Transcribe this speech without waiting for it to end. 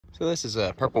So this is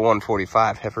a purple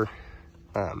 145 heifer.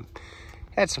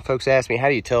 Had some folks ask me, how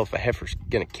do you tell if a heifer's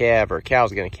gonna calve or a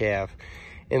cow's gonna calve?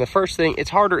 And the first thing,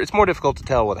 it's more difficult to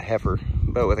tell with a heifer,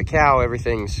 but with a cow,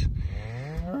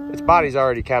 its body's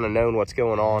already kind of known what's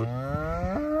going on.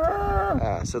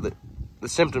 So the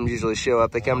symptoms usually show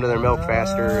up. They come to their milk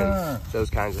faster and those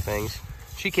kinds of things.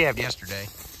 She calved yesterday.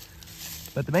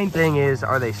 But the main thing is,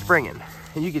 are they springing?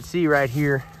 And you can see right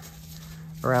here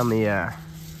around the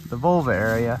vulva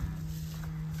area.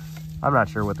 I'm not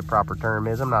sure what the proper term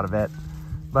is. I'm not a vet.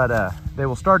 But they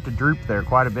will start to droop there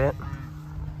quite a bit.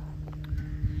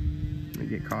 Let me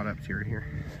get caught up to her here.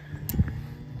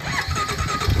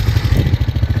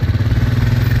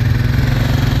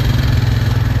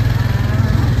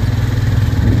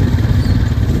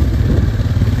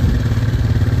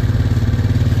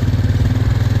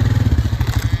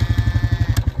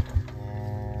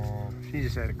 She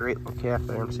just had a great little calf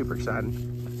there. I'm super excited.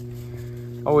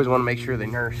 Always want to make sure they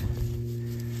nurse.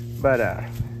 But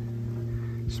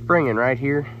springing right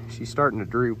here, she's starting to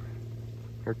droop.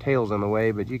 Her tail's in the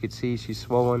way, but you can see she's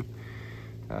swollen.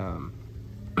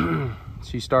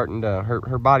 She's starting to,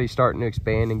 her body's starting to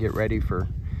expand and get ready for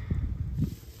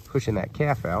pushing that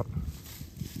calf out.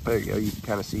 There you go, you can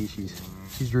kind of see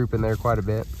she's drooping there quite a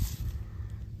bit.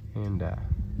 And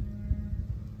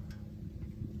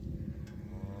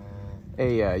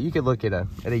you could look at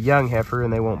a young heifer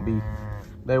and they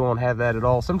won't have that at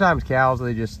all. Sometimes cows,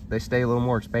 they stay a little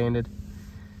more expanded,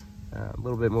 a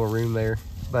little bit more room there.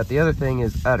 But the other thing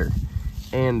is udder,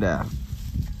 and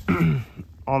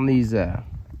on these,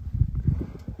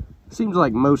 seems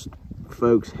like most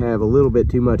folks have a little bit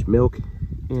too much milk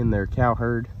in their cow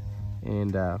herd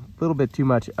and a little bit too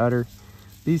much udder.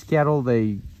 These cattle,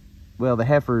 the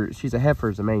heifer, she's a heifer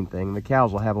is the main thing. The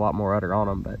cows will have a lot more udder on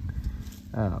them, but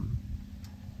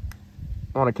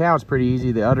on a cow, it's pretty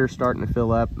easy. The udder's starting to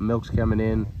fill up, milk's coming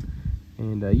in,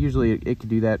 and usually it could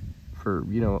do that for,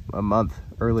 a month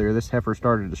earlier. This heifer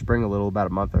started to spring a little about a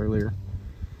month earlier.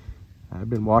 I've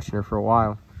been watching her for a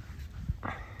while,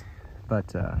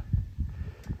 but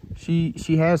she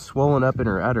has swollen up in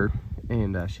her udder,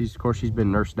 and of course she's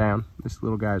been nursed down. This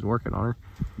little guy's working on her,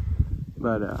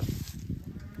 but a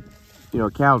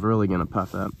cow's really gonna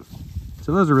puff up.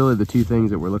 So those are really the two things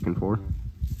that we're looking for.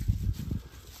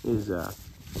 Is the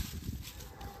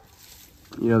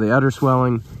udder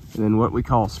swelling, and then what we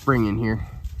call springing here,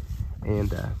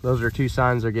 and those are two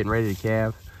signs they're getting ready to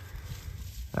calve.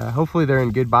 Hopefully they're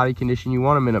in good body condition. You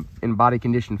want them in body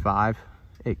condition 5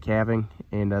 at calving,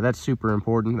 and that's super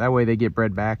important. That way they get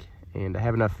bred back and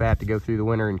have enough fat to go through the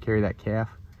winter and carry that calf.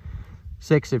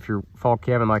 6 if you're fall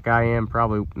calving like I am,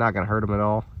 probably not going to hurt them at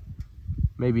all.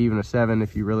 Maybe even a 7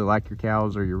 if you really like your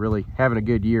cows or you're really having a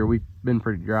good year. We've been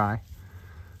pretty dry.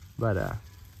 But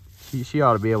she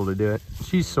ought to be able to do it.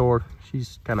 She's sore.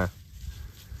 She's kind of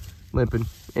limping.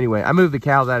 Anyway, I moved the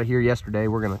cows out of here yesterday.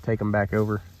 We're going to take them back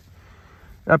over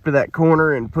up to that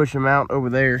corner and push them out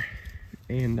over there.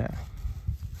 And I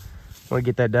want to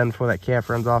get that done before that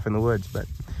calf runs off in the woods. But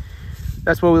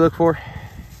that's what we look for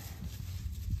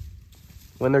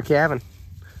when they're calving,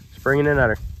 springing and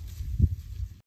udder.